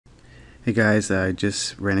Hey guys, I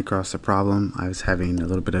just ran across a problem. I was having a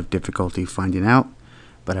little bit of difficulty finding out,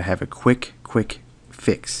 but I have a quick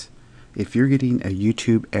fix. If you're getting a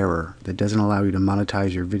YouTube error that doesn't allow you to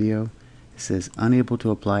monetize your video, it says unable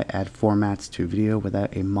to apply ad formats to video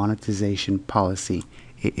without a monetization policy.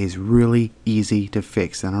 It is really easy to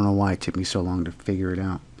fix. I don't know why it took me so long to figure it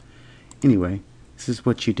out. Anyway, this is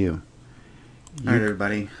what you do. Alright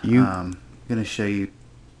everybody, I'm going to show you.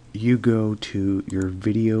 You go to your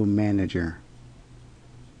video manager.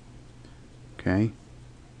 Okay,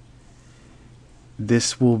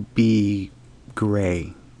 this will be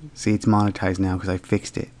gray. See, it's monetized now because I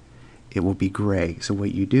fixed it. It will be gray. So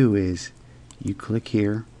what you do is you click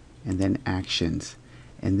here and then actions,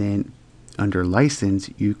 and then under license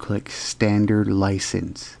you click standard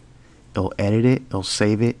license. It'll edit it, it'll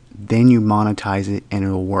save it, then you monetize it and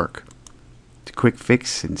it'll work. It's a quick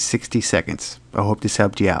fix in 60 seconds. I hope this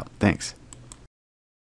helped you out. Thanks.